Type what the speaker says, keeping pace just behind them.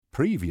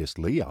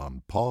Previously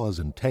on Paws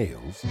and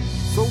Tails.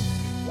 So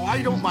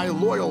why don't my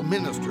loyal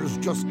ministers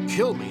just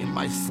kill me in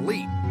my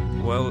sleep?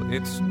 Well,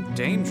 it's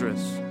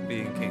dangerous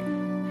being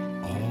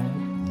king.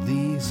 All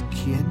these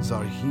kids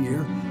are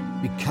here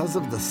because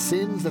of the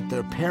sins that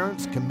their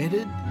parents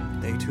committed?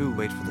 They too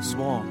wait for the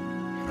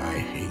swarm. I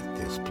hate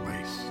this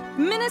place.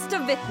 Minister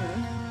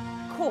Vitten,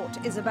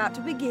 court is about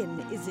to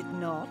begin, is it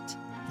not?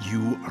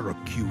 You are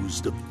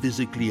accused of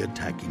physically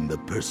attacking the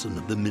person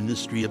of the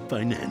Ministry of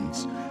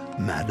Finance,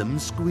 Madam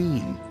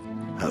Screen.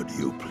 How do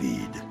you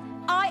plead?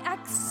 I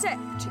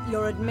accept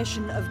your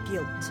admission of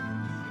guilt.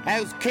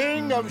 As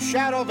King of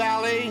Shadow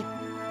Valley,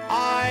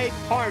 I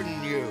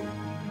pardon you.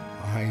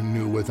 I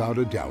knew without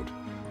a doubt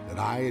that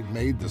I had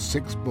made the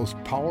 6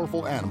 most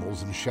powerful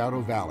animals in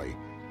Shadow Valley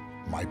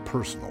my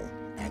personal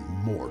and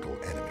mortal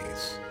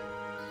enemies.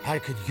 I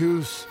could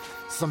use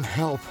some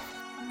help.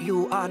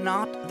 You are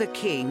not the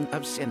king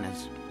of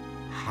sinners.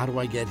 How do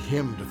I get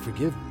him to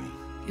forgive me?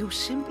 You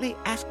simply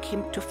ask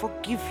him to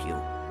forgive you.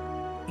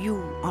 You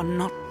are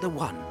not the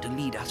one to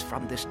lead us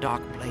from this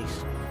dark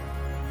place,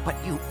 but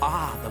you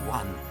are the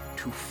one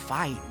to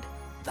find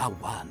the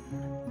one.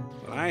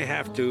 I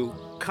have to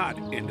cut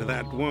into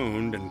that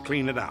wound and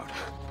clean it out.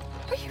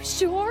 Are you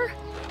sure?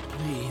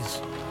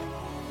 Please,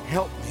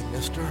 help me,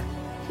 mister.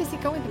 Is he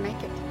going to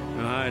make it?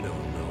 I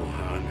don't know,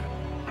 hon.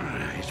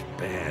 It's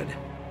bad.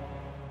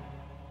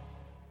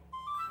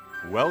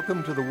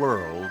 Welcome to the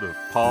world of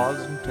Paws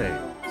and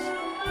Tails.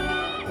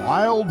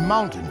 Wild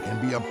Mountain can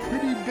be a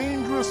pretty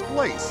dangerous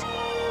place.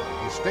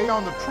 You stay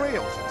on the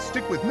trails and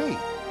stick with me.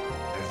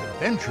 There's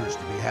adventures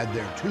to be had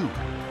there, too.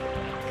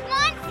 Come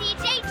on,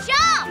 CJ,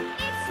 jump!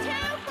 It's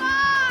too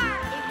far!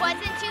 It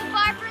wasn't too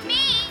far for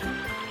me!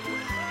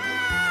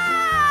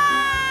 Ah!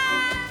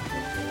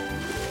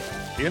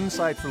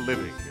 Insight for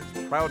Living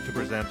is proud to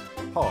present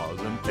Paws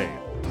and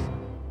Tails.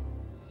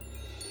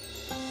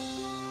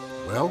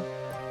 Well,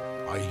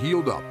 I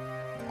healed up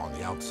on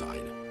the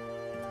outside.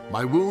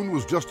 My wound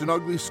was just an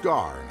ugly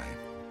scar,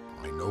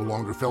 and I no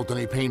longer felt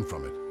any pain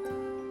from it.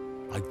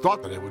 I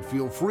thought that I would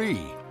feel free,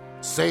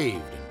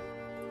 saved,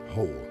 and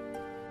whole.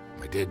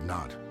 I did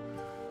not.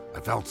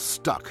 I felt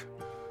stuck.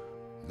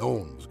 No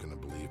one was going to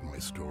believe my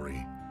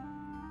story.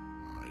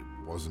 I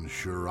wasn't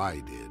sure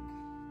I did.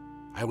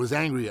 I was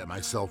angry at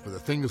myself for the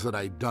things that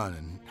I'd done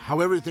and how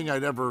everything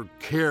I'd ever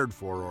cared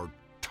for, or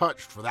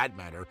touched for that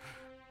matter,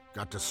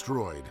 got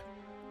destroyed.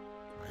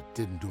 I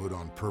didn't do it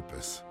on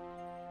purpose,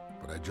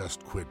 but I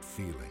just quit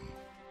feeling.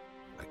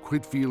 I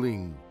quit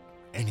feeling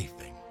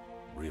anything,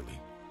 really.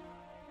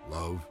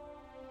 Love,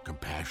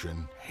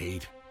 compassion,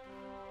 hate.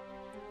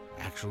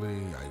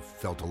 Actually, I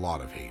felt a lot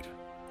of hate.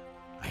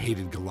 I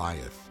hated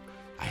Goliath.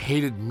 I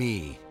hated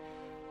me.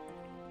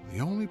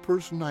 The only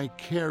person I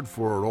cared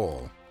for at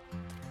all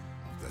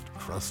was that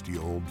crusty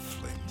old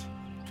Flint.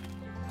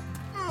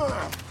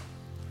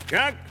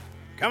 Chuck,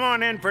 come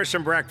on in for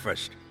some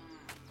breakfast.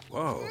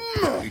 Whoa,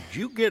 did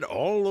you get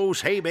all those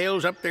hay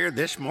bales up there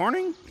this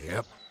morning?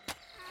 Yep.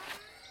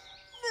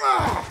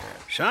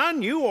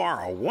 Son, you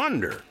are a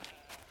wonder.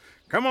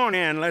 Come on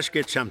in, let's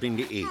get something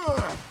to eat.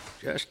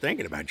 Just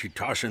thinking about you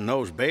tossing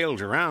those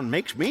bales around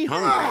makes me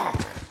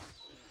hungry.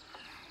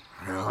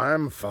 Well,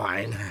 I'm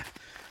fine.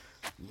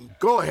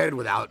 Go ahead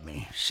without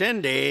me.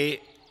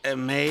 Cindy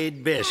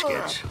made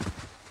biscuits.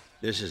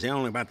 This is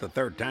only about the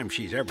 3rd time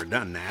she's ever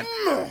done that.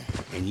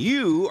 And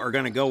you are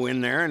going to go in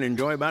there and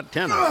enjoy about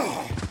 10 of them.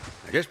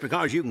 Now, just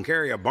because you can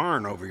carry a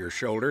barn over your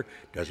shoulder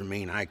doesn't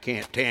mean I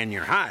can't tan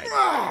your hide.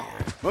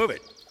 Move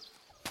it.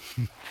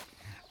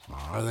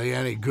 Are they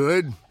any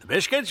good? The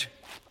biscuits?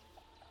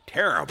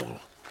 Terrible.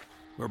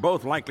 We're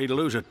both likely to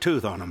lose a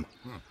tooth on them.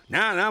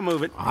 Now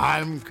move it.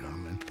 I'm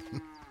coming.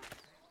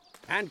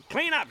 And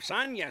clean up,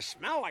 son. You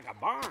smell like a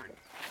barn.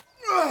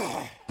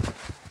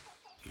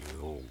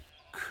 You old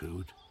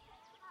coot.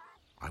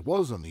 I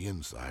was on the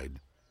inside.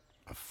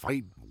 A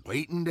fight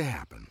waiting to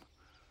happen.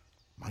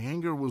 My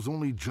anger was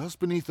only just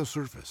beneath the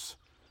surface.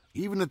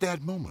 Even at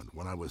that moment,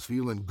 when I was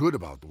feeling good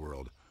about the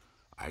world,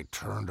 I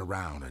turned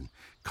around and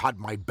caught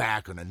my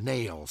back on a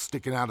nail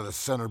sticking out of the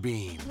center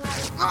beam.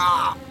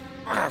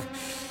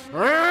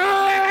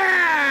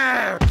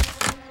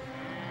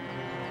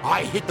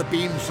 I hit the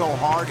beam so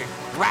hard it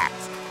cracked.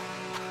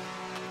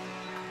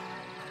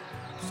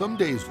 Some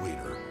days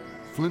later,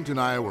 Flint and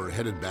I were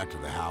headed back to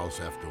the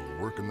house after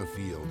working the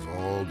fields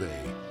all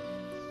day.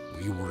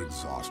 We were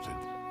exhausted.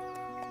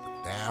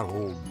 But that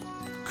old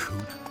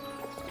coot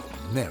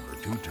was never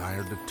too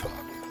tired to talk.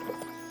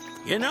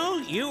 You know,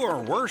 you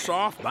are worse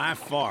off by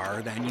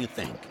far than you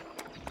think.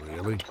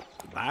 Really?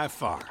 By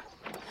far.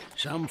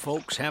 Some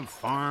folks have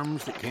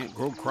farms that can't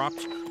grow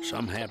crops.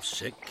 Some have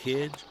sick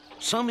kids.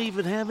 Some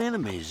even have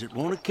enemies that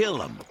want to kill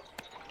them.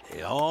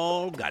 They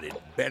all got it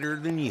better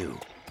than you.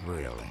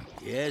 Really?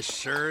 Yes,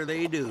 sir,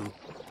 they do.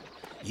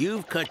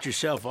 You've cut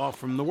yourself off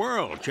from the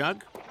world,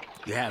 Chuck.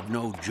 You have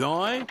no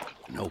joy,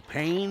 no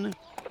pain.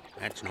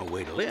 That's no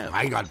way to live.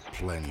 I got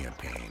plenty of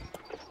pain.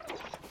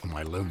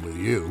 I live with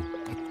you.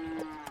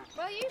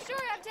 Well, you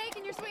sure have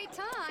taken your sweet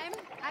time.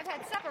 I've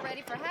had supper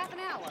ready for half an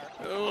hour.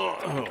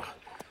 Oh,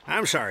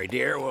 I'm sorry,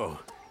 dear.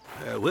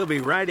 We'll be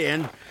right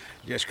in.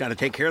 Just got to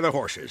take care of the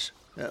horses.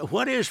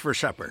 What is for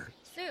supper?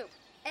 Soup.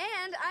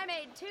 And I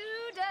made 2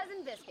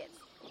 dozen biscuits.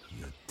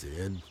 You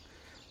did?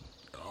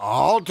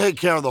 I'll take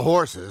care of the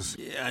horses.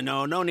 Yeah,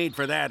 no need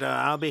for that.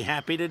 I'll be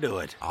happy to do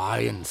it. I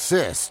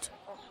insist.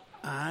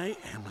 I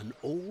am an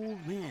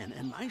old man,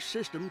 and my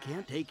system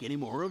can't take any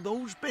more of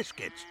those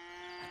biscuits.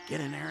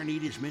 Get in there and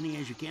eat as many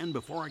as you can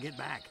before I get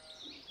back.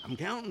 I'm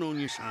counting on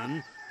you,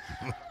 son.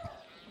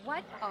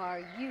 What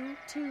are you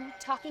 2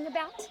 talking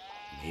about?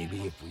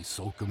 Maybe if we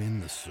soak them in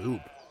the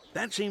soup.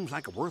 That seems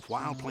like a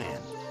worthwhile plan.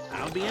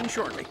 I'll be in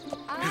shortly.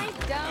 I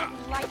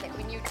don't like it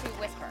when you 2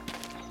 whisper.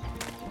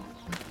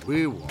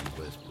 We won't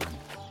whisper.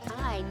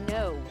 I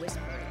know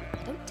whispering.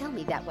 Don't tell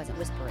me that wasn't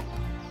whispering.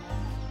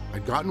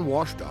 I'd gotten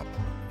washed up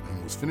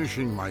and was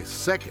finishing my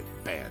second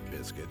bad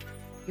biscuit.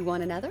 You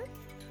want another?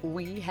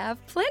 We have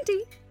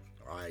plenty.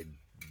 I'd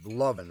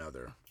love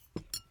another.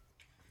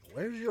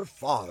 Where's your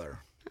father?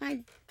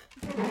 I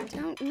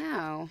don't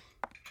know,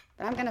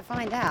 but I'm gonna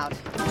find out.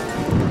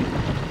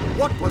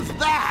 What was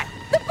that?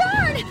 The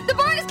barn! The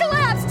barn has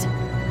collapsed!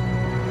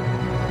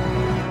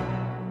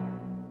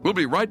 We'll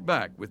be right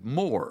back with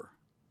more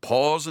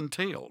Paws and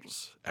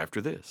Tales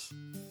after this.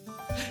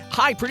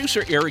 Hi,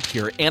 producer Eric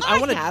here, and I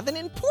want to have an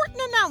important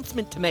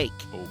announcement to make.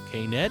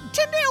 Okay, Ned.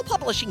 Tyndale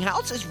Publishing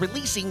House is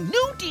releasing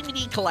new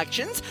DVD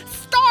collections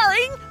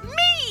starring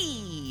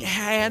me!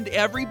 And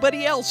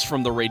everybody else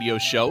from the radio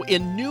show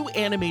in new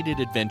animated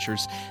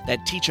adventures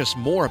that teach us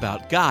more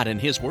about God and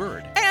His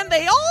Word. And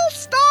they all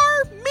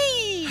star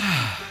me!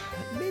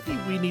 Maybe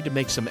we need to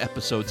make some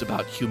episodes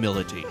about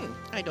humility.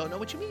 I don't know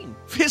what you mean.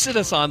 Visit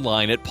us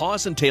online at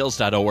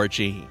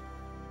pawsandtales.org.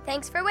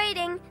 Thanks for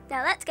waiting.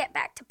 Now let's get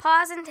back to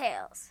Paws and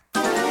Tales.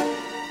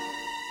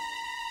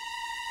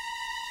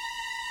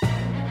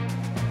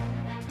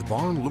 The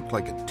barn looked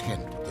like a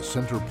tent with the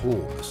center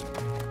pole missing,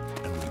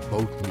 and we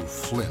both knew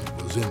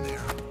Flint was in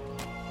there.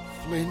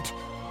 Flint?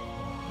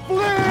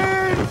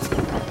 Flint!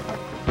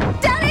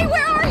 Daddy,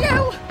 where are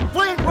you?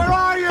 Flint, where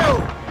are you?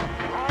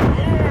 I'm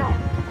here.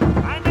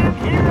 I'm in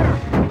here.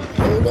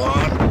 Hold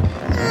on.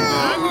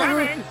 I'm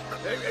coming.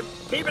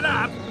 Keep it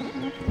up.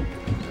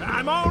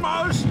 I'm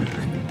almost.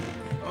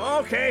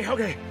 Okay.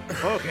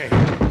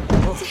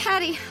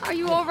 Daddy, are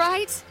you all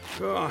right?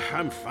 Oh,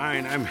 I'm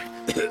fine. I'm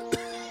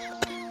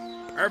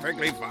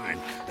perfectly fine.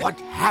 What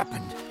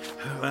happened?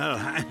 Well,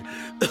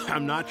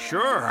 I'm not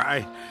sure.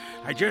 I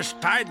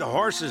just tied the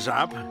horses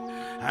up.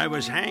 I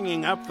was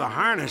hanging up the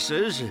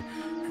harnesses,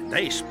 and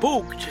they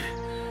spooked.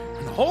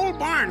 And the whole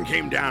barn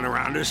came down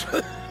around us.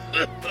 The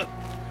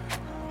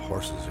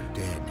horses are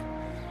dead.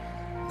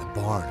 The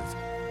barn is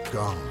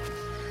gone.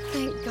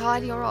 Thank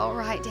God you're all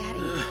right, Daddy.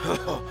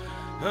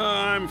 Oh,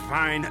 I'm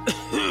fine.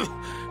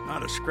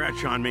 Not a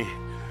scratch on me.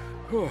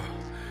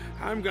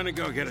 I'm gonna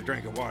go get a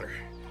drink of water.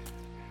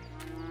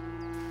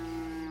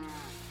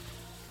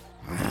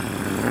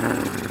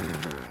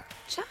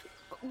 Chuck,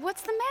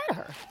 what's the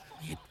matter?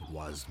 It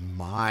was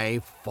my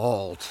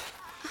fault.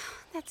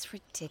 That's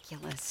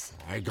ridiculous.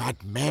 I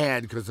got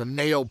mad because a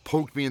nail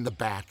poked me in the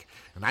back,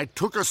 and I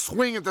took a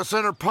swing at the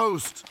center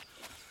post.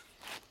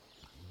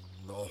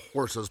 The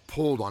horses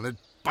pulled on it,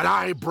 but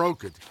I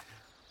broke it.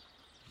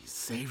 He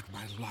saved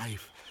my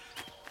life.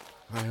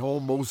 I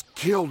almost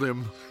killed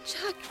him.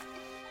 Chuck,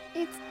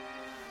 it's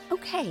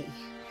okay.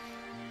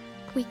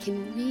 We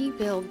can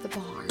rebuild the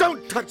barn.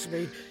 Don't touch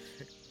me!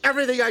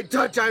 Everything I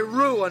touch, I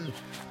ruin.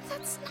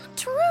 That's not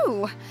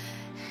true.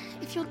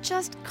 If you'll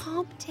just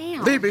calm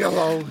down. Leave me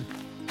alone.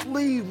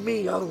 Leave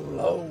me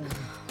alone.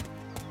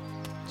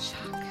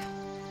 Chuck,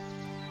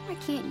 why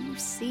can't you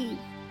see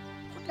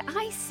what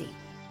I see?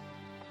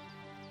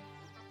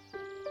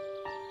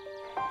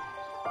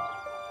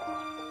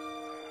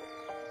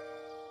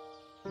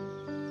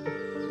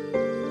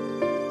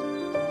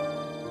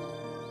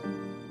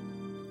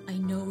 I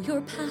know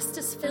your past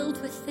is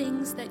filled with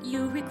things that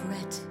you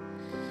regret,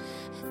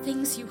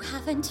 things you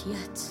haven't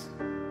yet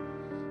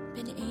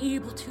been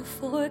able to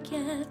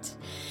forget.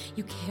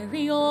 You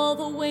carry all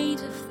the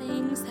weight of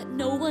things that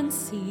no one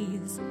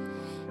sees.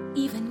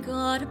 Even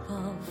God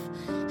above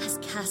has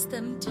cast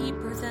them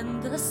deeper than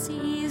the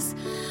seas.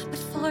 But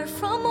far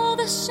from all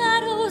the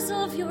shadows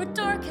of your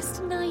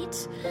darkest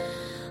night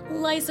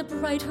lies a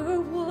brighter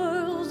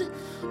world.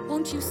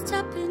 Won't you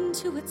step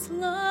into its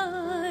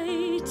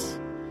light?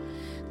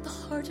 The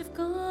heart of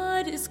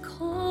God is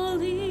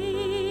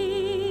calling.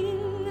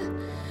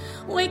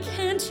 Why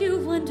can't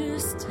you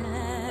understand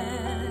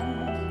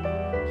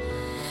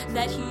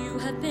that you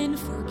have been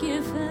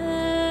forgiven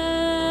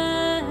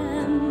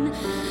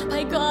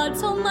by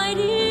God's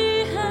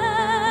almighty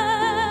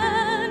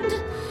hand?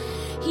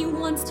 He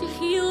wants to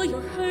heal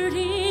your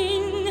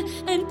hurting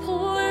and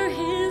pour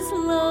His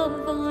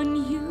love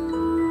on you.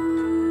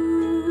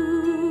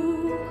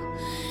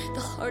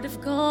 The heart of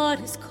God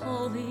is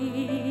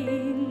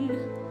calling.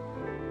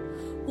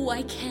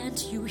 Why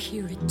can't you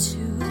hear it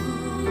too?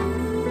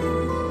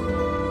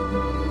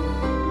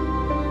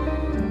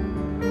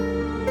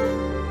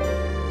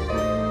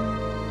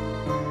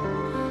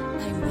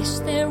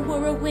 There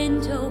were a wind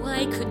window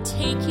I could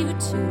take you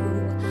to,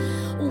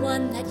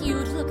 one that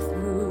you'd look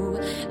through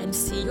and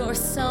see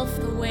yourself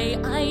the way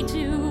I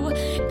do.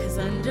 'Cause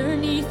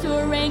underneath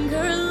your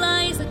anger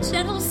lies a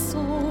gentle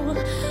soul,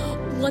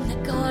 one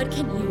that God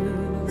can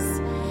use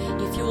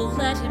if you'll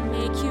let him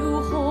make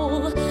you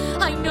whole.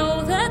 I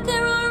know that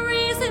there are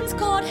reasons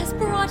God has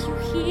brought you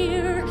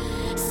here,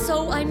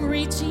 so I'm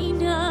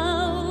reaching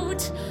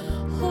out,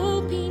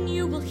 hoping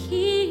you will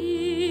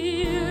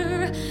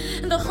hear.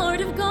 The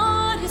heart of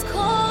God is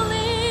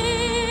calling.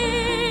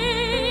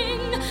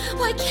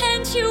 Why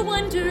can't you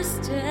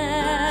understand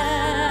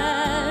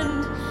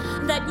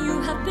that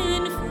you have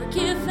been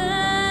forgiven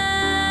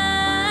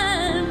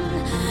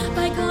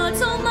by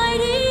God's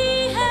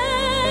almighty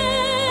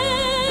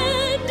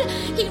hand?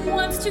 He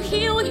wants to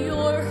heal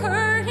your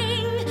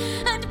hurting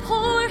and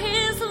pour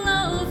his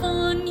love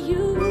on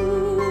you.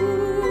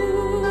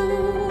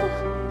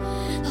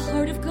 The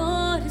heart of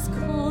God is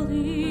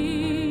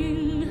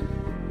calling.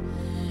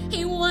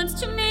 He wants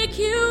to make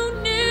you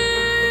new.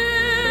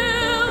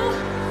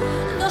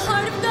 The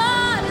heart of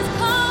God is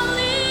calling.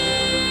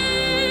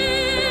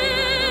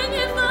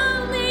 If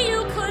only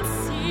you could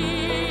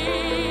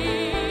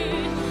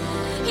see.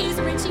 He's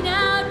reaching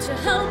out to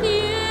help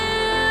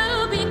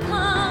you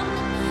become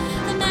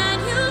the man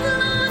you've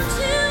longed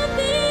to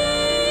be.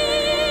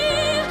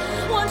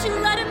 Won't you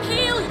let him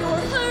heal your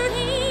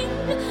hurting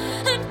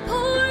and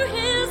pour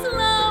his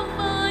love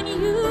on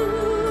you?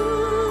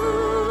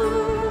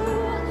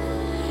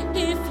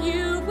 If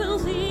you will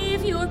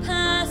leave your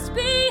past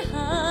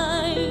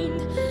behind,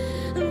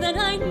 then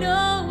I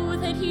know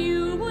that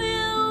you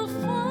will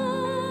find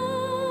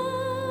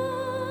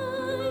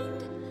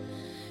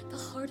the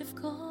heart of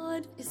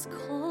God is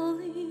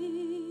calling,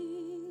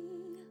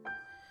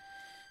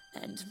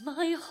 and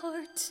my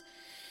heart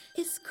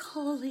is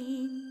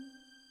calling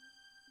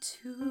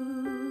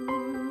too.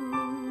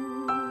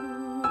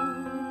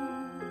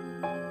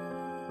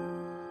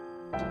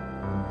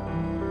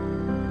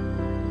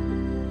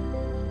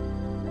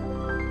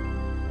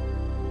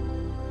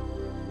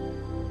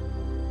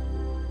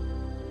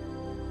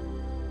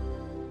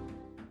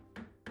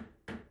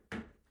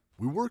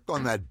 We worked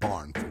on that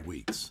barn for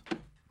weeks.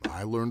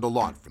 I learned a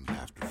lot from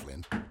Pastor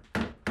Flint.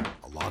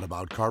 A lot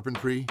about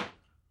carpentry,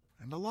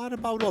 and a lot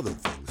about other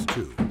things,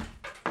 too.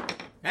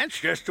 That's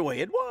just the way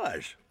it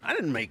was. I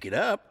didn't make it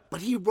up. But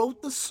he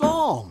wrote the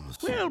Psalms.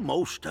 Well,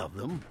 most of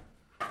them.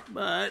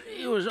 But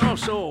he was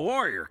also a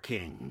warrior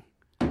king.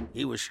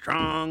 He was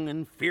strong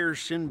and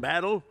fierce in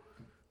battle,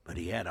 but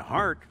he had a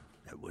heart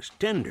that was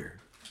tender.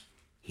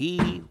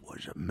 He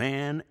was a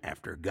man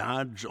after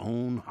God's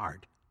own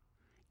heart.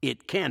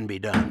 It can be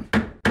done.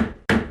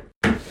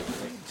 I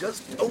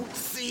just don't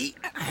see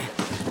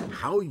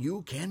how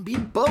you can be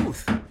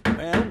both.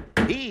 Well,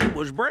 he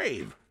was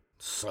brave.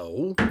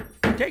 So?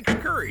 It takes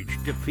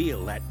courage to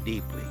feel that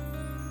deeply.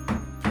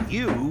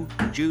 You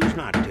choose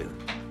not to.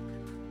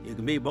 You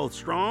can be both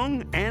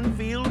strong and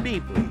feel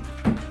deeply.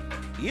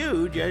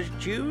 You just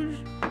choose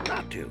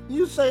not to.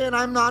 You saying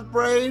I'm not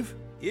brave?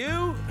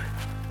 You?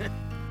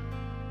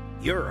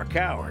 You're a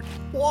coward.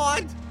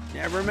 What?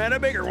 Never met a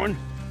bigger one.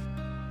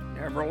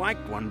 Never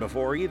liked one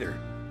before either.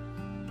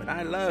 But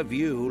I love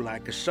you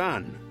like a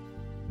son.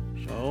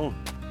 So,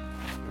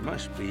 there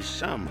must be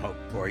some hope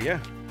for you.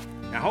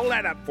 Now hold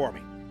that up for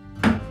me.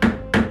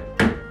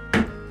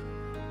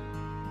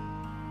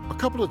 A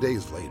couple of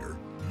days later,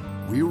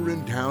 we were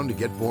in town to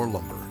get more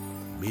lumber.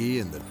 Me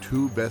and the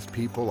two best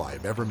people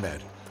I've ever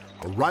met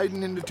were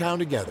riding into town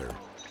together.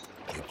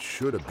 It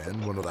should have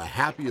been one of the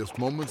happiest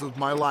moments of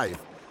my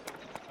life.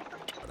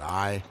 But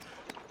I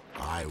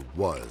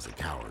was a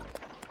coward.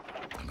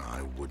 And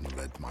I wouldn't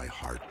let my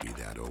heart be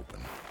that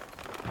open.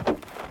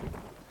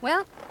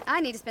 Well,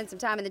 I need to spend some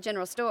time in the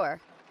general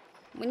store.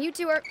 When you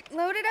two are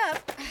loaded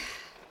up,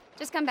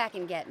 just come back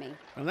and get me.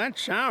 Well, that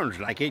sounds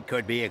like it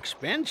could be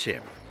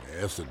expensive.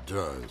 Yes, it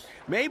does.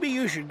 Maybe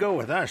you should go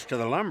with us to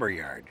the lumber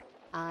yard.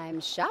 I'm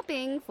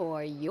shopping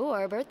for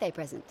your birthday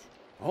present.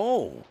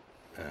 Oh,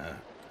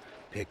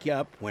 pick you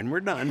up when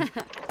we're done.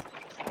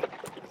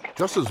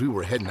 Just as we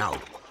were heading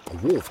out, a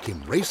wolf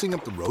came racing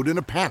up the road in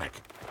a panic.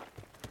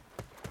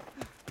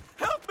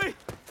 Help me!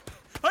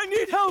 I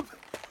need help!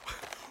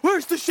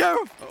 Where's the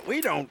sheriff?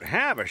 We don't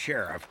have a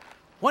sheriff.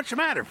 What's the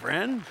matter,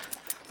 friend?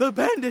 The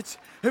bandits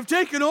have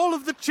taken all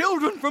of the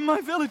children from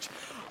my village.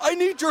 I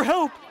need your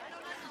help.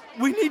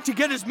 We need to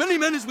get as many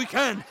men as we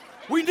can.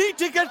 We need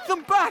to get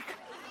them back.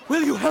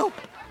 Will you help?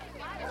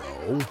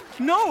 No.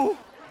 No?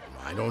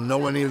 I don't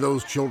know any of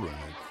those children.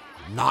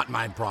 Not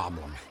my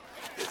problem.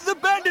 The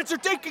bandits are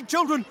taking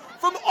children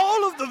from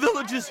all of the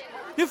villages.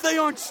 If they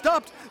aren't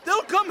stopped,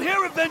 they'll come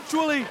here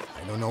eventually.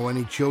 I don't know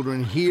any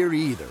children here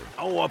either.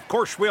 Oh, of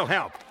course we'll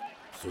help.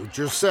 Suit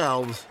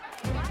yourselves.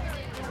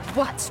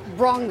 What's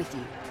wrong with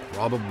you?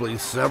 Probably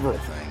several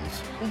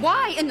things.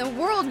 Why in the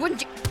world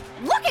wouldn't you...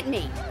 Look at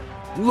me!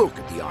 Look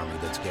at the army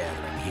that's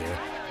gathering here.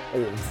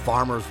 Old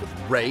farmers with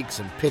rakes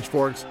and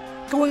pitchforks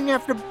going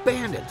after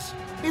bandits.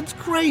 It's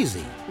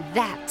crazy.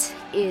 That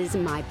is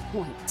my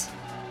point.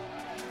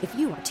 If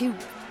you are too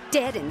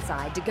dead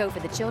inside to go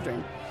for the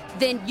children,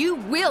 then you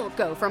will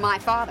go for my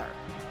father.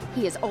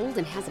 He is old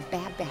and has a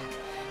bad back.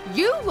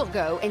 You will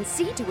go and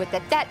see to it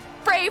that that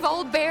brave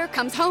old bear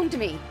comes home to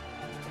me.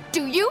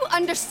 Do you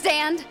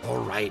understand? All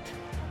right.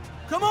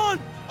 Come on,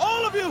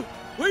 all of you!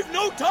 We've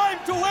no time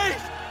to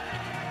waste!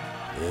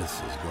 This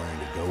is going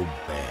to go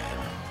bad.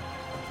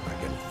 I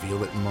can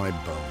feel it in my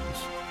bones.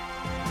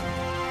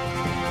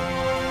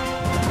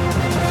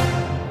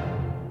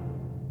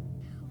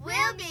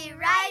 We'll be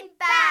right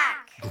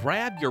back.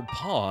 Grab your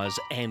paws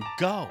and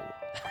go.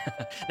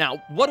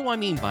 Now, what do I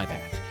mean by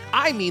that?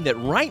 I mean that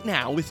right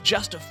now, with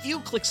just a few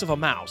clicks of a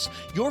mouse,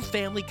 your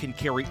family can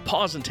carry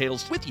Paws and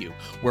Tails with you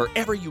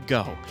wherever you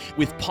go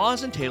with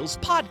Paws and Tails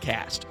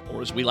Podcast,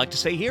 or as we like to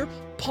say here,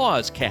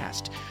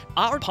 Pawscast.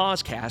 Our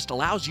Pawscast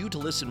allows you to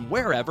listen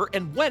wherever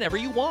and whenever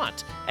you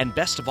want. And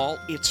best of all,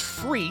 it's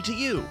free to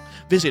you.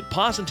 Visit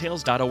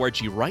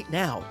pawsandtails.org right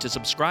now to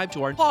subscribe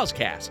to our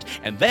Pawscast,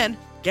 and then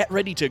get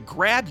ready to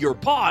grab your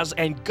paws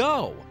and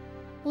go.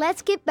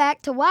 Let's get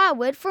back to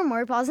Wildwood for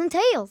more Paws and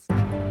Tails.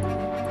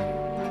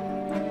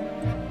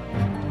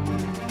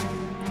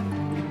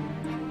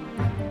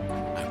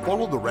 I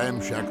followed the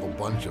ramshackle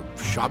bunch of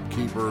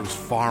shopkeepers,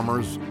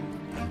 farmers,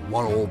 and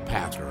one old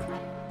pastor.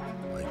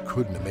 They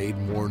couldn't have made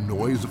more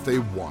noise if they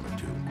wanted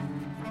to.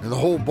 In the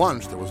whole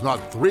bunch, there was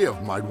not 3 of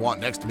them I'd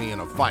want next to me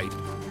in a fight.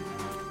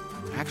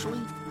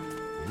 Actually,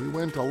 we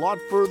went a lot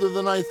further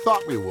than I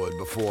thought we would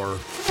before...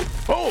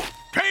 Oh,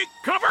 take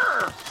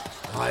cover!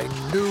 I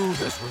knew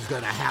this was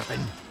going to happen.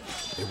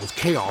 There was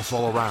chaos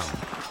all around.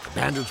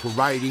 Bandits were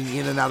riding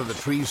in and out of the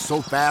trees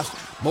so fast,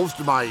 most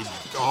of my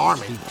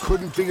army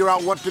couldn't figure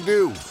out what to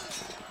do.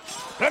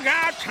 Look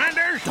out,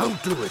 Sanders!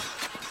 Don't do it.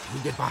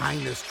 You get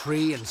behind this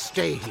tree and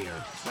stay here.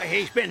 Well,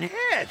 he's been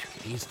hit.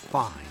 He's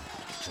fine.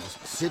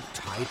 Just sit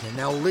tight and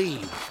they'll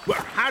leave.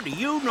 Well, how do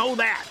you know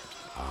that?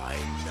 I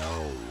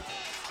know.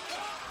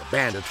 The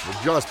bandits were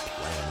just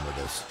playing with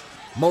us,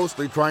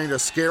 mostly trying to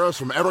scare us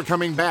from ever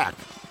coming back.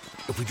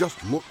 If we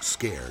just looked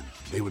scared,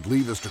 they would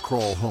leave us to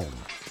crawl home.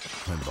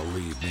 And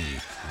believe me,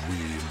 we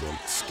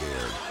looked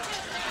scared.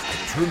 I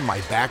turned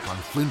my back on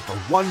Flint for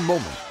one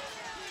moment.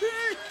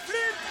 Flint,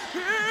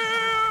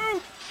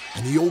 help!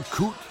 And the old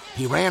coot,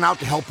 he ran out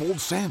to help old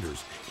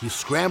Sanders. He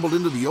scrambled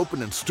into the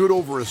open and stood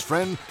over his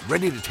friend,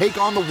 ready to take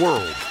on the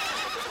world.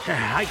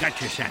 I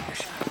got you,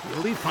 Sanders.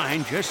 You'll be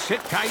fine. Just sit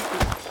tight.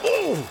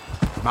 Oh!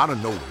 From out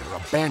of nowhere, a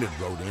bandit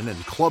rode in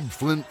and clubbed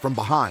Flint from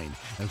behind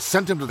and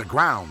sent him to the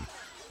ground.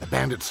 The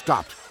bandit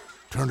stopped,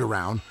 turned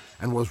around,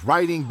 and was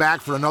riding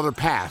back for another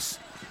pass.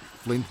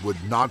 Flint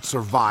would not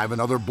survive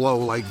another blow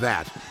like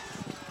that.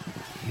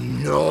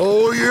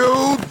 No,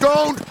 you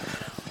don't!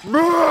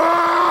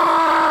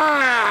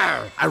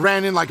 I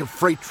ran in like a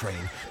freight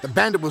train. The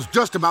bandit was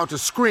just about to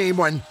scream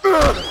when...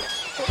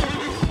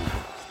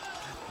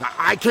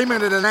 I came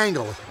in at an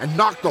angle and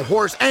knocked the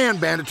horse and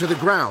bandit to the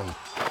ground.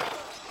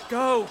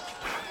 Go!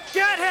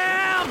 Get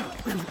him!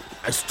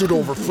 I stood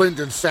over Flint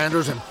and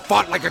Sanders and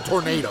fought like a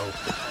tornado.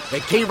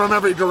 They came from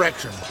every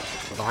direction,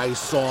 but I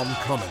saw them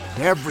coming,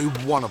 every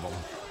one of them.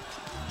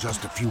 In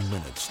just a few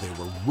minutes, they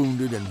were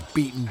wounded and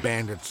beaten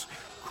bandits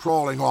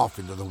crawling off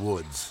into the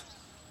woods.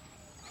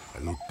 I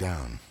looked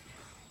down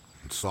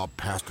and saw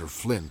Pastor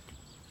Flint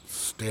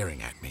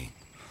staring at me.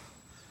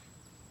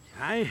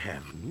 I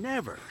have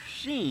never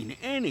seen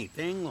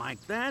anything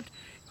like that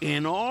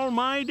in all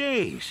my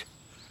days.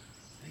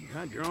 Thank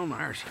God you're on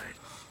our side.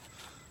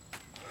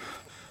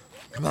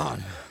 Come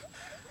on.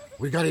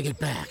 We gotta get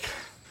back.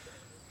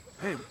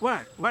 Hey,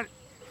 what? What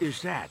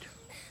is that?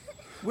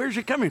 Where's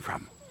it coming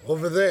from?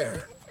 Over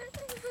there.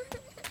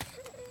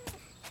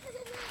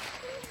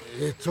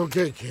 It's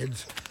okay,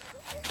 kids.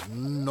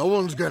 No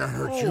one's gonna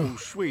hurt you. Oh,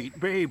 sweet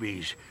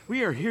babies.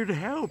 We are here to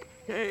help.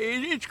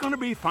 It's gonna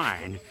be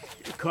fine.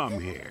 Come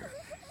here.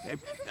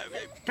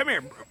 Come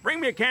here. Bring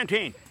me a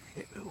canteen.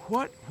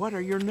 What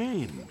are your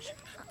names?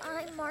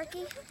 I'm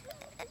Marky,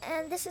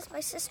 and this is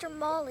my sister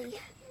Molly.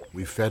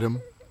 We fed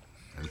him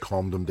and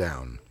calmed him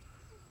down.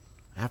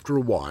 After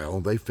a while,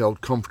 they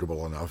felt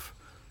comfortable enough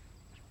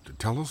to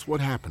tell us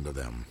what happened to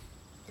them.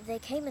 They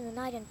came in the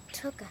night and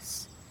took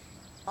us.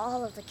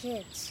 All of the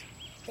kids.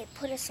 They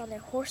put us on their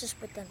horses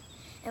with them,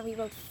 and we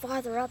rode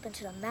farther up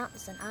into the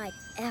mountains than I'd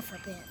ever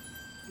been.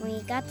 When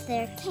we got to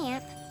their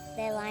camp,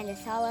 they lined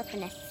us all up,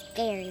 and a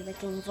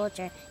scary-looking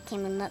vulture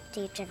came and looked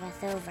each of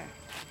us over.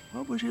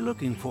 What was he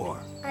looking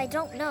for? I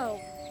don't know,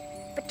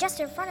 but just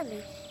in front of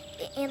me,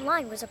 in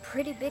line, was a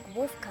pretty big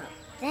wolf cub.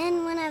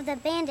 Then one of the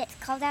bandits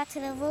called out to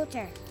the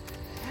vulture.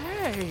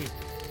 Hey,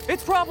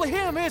 it's probably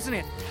him, isn't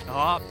it? Oh,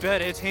 I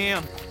bet it's him.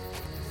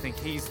 I think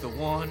he's the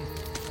one.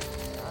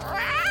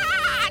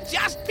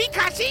 Just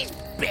because he's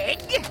big?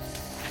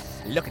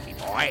 Look at me,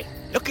 boy.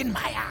 Look in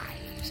my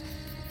eyes.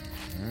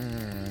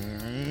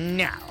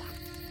 No,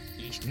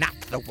 he's not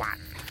the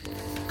one.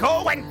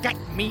 Go and get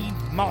me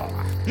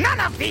more. None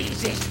of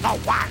these is the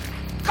one.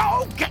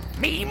 Go get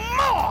me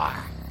more.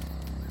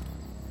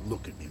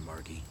 Look at me,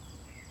 Marky.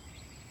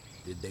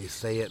 Did they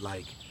say it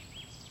like,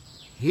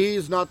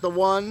 he's not the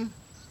one?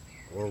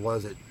 Or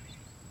was it,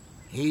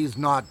 he's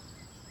not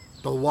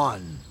the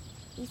one?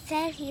 He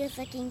said he was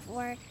looking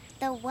for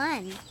the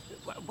one.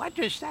 What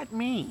does that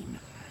mean?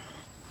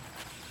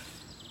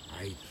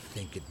 I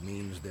think it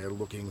means they're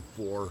looking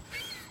for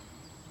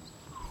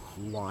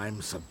who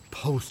I'm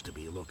supposed to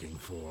be looking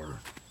for.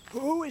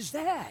 Who is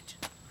that?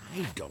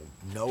 I don't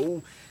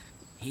know.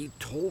 He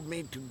told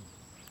me to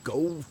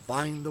go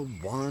find the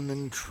one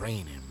and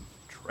train him.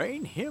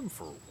 Train him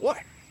for what?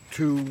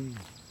 To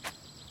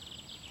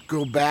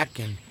go back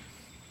and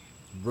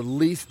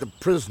release the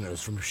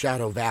prisoners from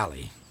Shadow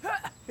Valley.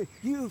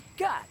 You've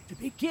got to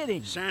be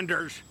kidding.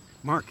 Sanders,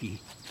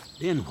 Marky,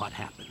 then what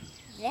happened?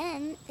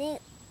 Then they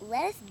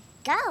let us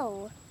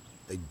go.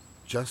 They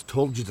just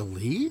told you to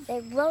leave? They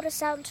rode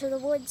us out into the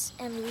woods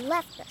and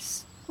left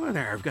us. Well,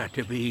 there have got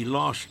to be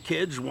lost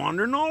kids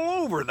wandering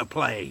all over the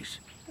place.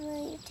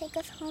 Will you take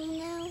us home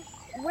now?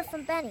 We're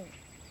from Benny.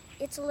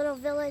 It's a little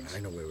village.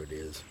 I know where it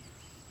is.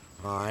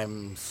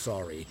 I'm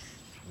sorry.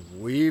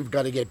 We've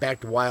got to get back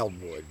to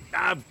Wildwood.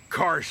 Of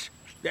course.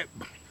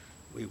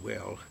 We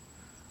will.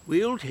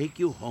 We'll take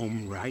you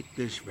home right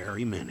this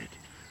very minute.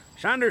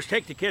 Saunders,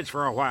 take the kids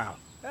for a while.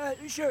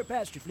 Sure,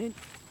 Pastor Flint.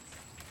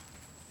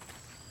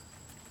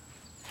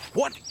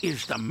 What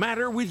is the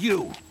matter with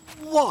you?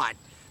 What?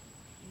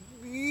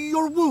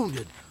 You're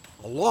wounded,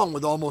 along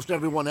with almost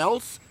everyone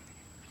else.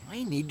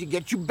 I need to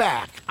get you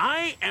back.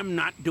 I am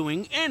not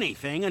doing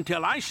anything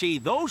until I see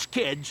those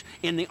kids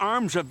in the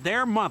arms of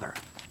their mother.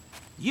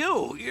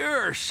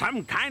 You're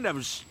some kind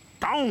of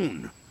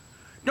stone.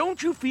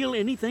 Don't you feel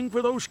anything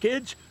for those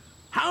kids?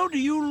 How do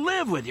you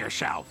live with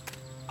yourself?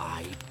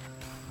 I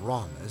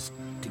promised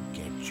to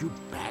get you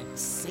back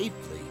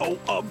safely. Oh,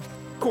 of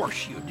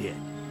course you did.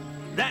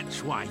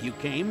 That's why you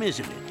came,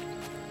 isn't it?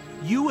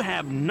 You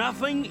have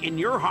nothing in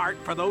your heart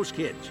for those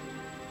kids.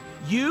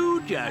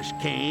 You just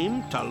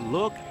came to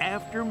look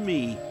after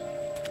me.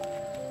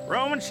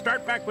 Roman,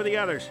 start back with the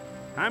others.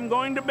 I'm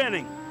going to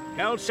Benning.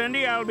 Tell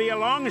Cindy I'll be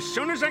along as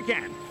soon as I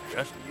can.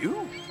 Just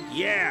you?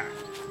 Yeah.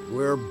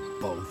 We're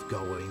both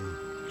going.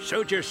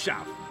 Suit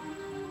yourself.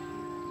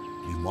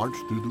 We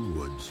marched through the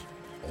woods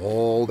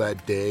all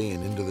that day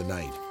and into the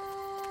night.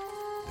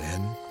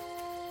 Then,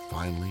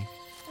 finally,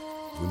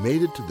 we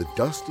made it to the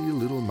dusty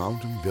little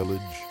mountain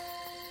village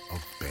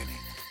of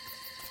Benning.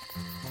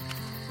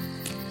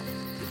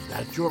 Is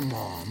that your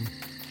mom?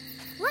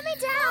 Let me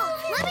down!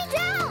 Let me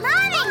down!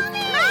 Mommy!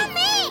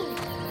 Mommy!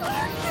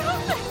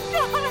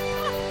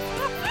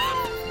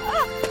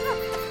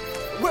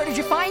 Where did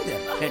you find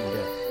them? And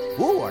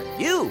who are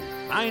you?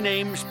 My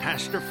name's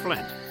Pastor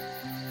Flint.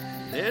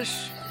 This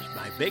is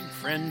my big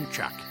friend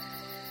Chuck.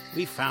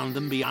 We found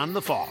them beyond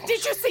the falls.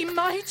 Did you see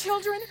my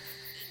children?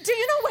 Do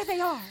you know where they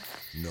are?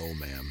 No,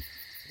 ma'am.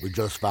 We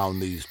just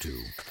found these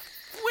two.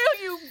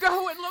 Will you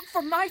go and look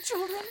for my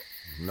children?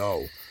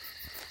 No.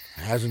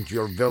 Hasn't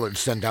your village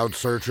sent out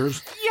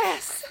searchers?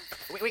 Yes.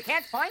 We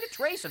can't find a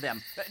trace of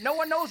them. No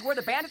one knows where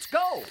the bandits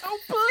go. Oh,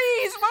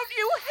 please, won't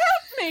you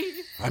help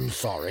me? I'm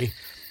sorry.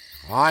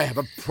 I have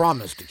a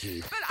promise to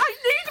keep. But I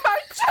need my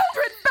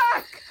children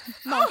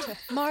back!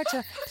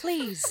 Marta,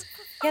 please,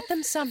 get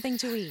them something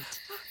to eat.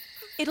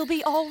 It'll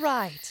be all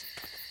right.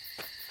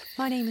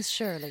 My name is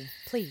Shirley.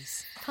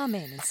 Please, come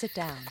in and sit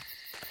down.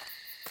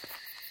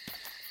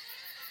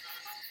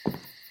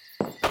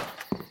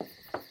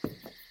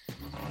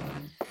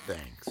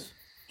 Thanks.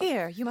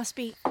 Here, you must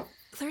be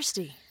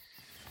thirsty.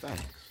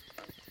 Thanks.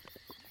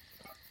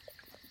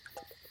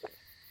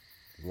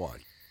 What?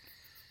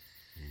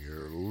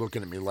 You're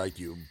looking at me like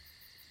you...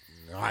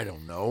 I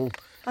don't know.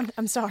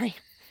 I'm sorry.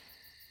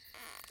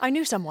 I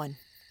knew someone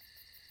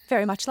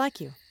very much like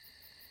you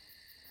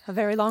a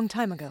very long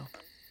time ago.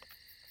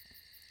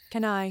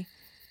 Can I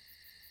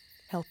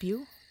help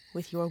you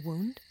with your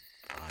wound?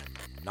 I'm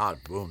not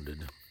wounded.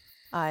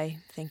 I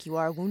think you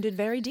are wounded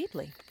very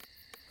deeply.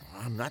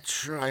 I'm not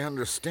sure I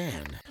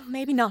understand.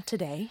 Maybe not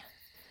today,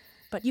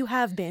 but you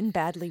have been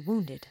badly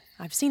wounded.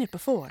 I've seen it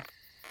before.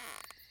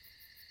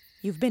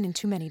 You've been in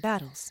too many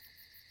battles,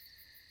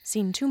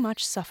 seen too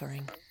much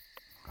suffering.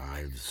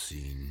 I've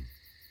seen,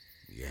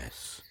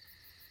 yes,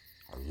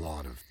 a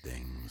lot of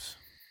things.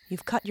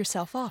 You've cut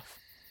yourself off.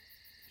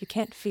 You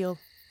can't feel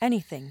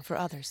anything for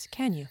others,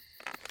 can you?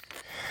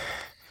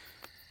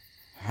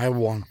 I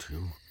want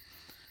to.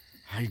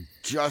 I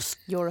just...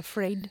 You're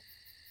afraid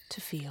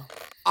to feel.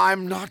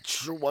 I'm not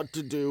sure what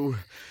to do.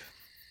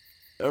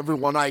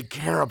 Everyone I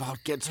care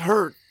about gets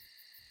hurt.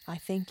 I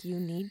think you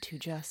need to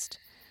just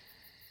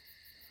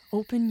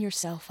open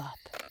yourself up.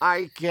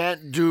 I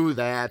can't do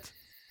that.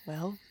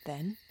 Well,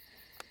 then,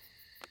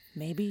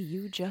 maybe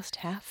you just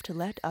have to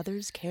let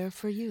others care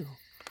for you.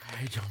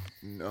 I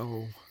don't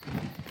know.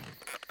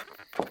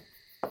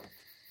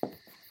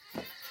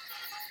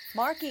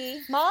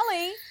 Marky,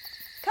 Molly,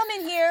 come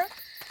in here.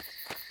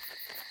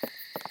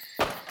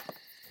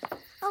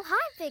 Oh,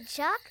 hi, Big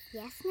Chuck.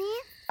 Yes,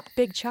 ma'am?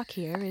 Big Chuck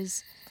here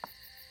is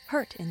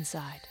hurt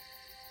inside.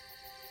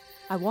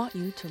 I want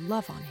you to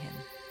love on him,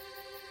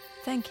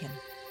 thank him,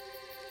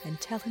 and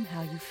tell him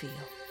how you feel.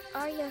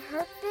 Are you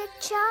hurt, Big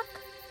Chuck?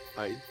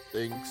 I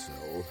think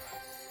so.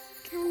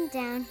 Come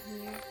down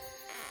here.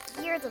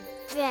 You're the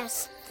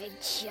best, Big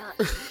Chuck.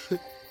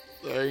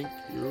 Thank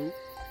you.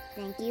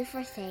 Thank you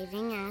for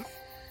saving us.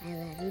 I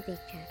love you, Big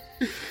Chuck.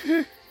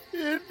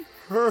 It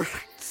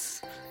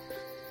hurts.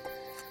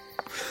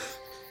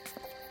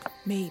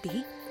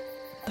 Maybe,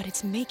 but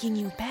it's making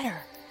you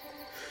better.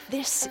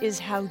 This is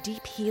how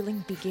deep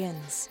healing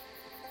begins.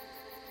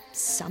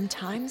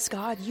 Sometimes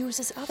God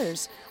uses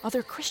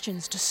other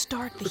Christians, to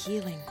start the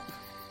healing.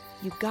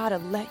 You gotta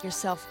let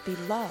yourself be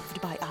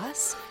loved by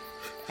us,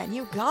 and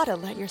you gotta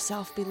let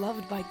yourself be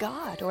loved by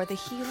God, or the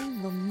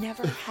healing will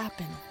never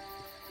happen.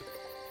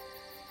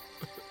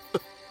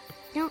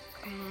 Don't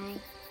cry.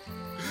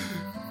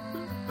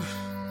 You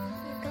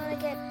gonna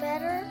get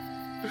better?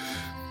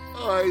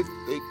 I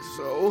think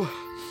so.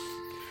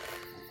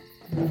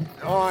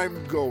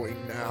 I'm going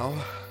now.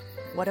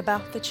 What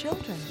about the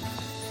children?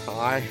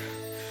 I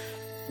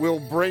will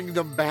bring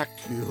them back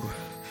to you.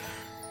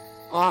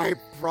 I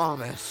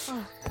promise.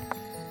 Oh,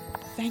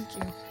 thank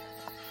you.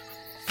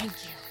 Thank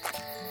you.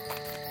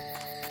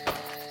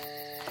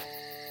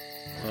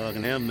 Well, I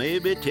can have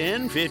maybe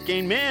 10,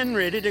 15 men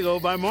ready to go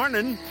by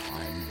morning.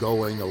 I'm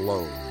going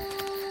alone.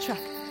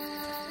 Chuck,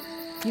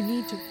 you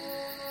need to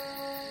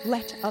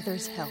let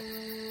others help.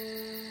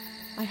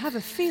 I have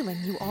a feeling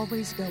you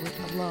always go it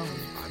alone.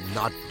 I'm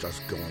not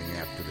just going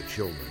after the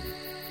children.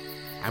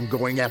 I'm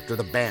going after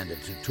the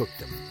bandits who took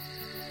them.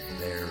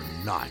 They're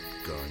not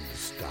going to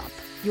stop.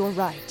 You're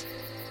right.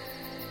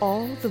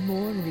 All the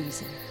more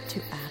reason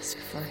to ask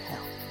for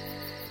help.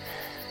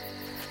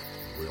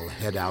 We'll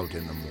head out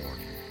in the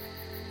morning.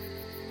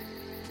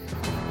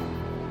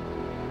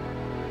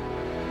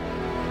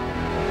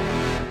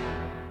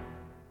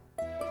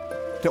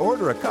 To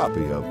order a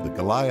copy of the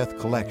Goliath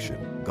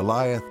Collection,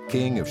 Goliath,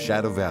 King of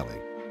Shadow Valley,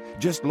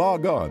 just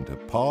log on to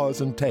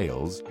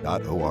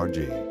pawsandtails.org.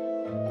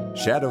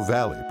 Shadow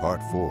Valley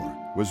Part 4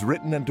 was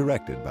written and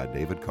directed by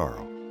David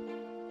Carl.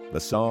 The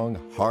song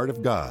Heart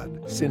of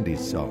God, Cindy's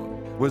Song,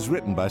 was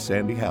written by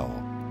Sandy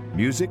Howell.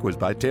 Music was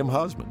by Tim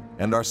Hosman,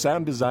 and our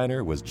sound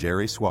designer was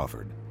Jerry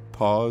Swafford.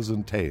 Paws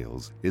and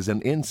Tales is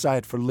an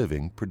Insight for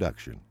Living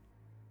production.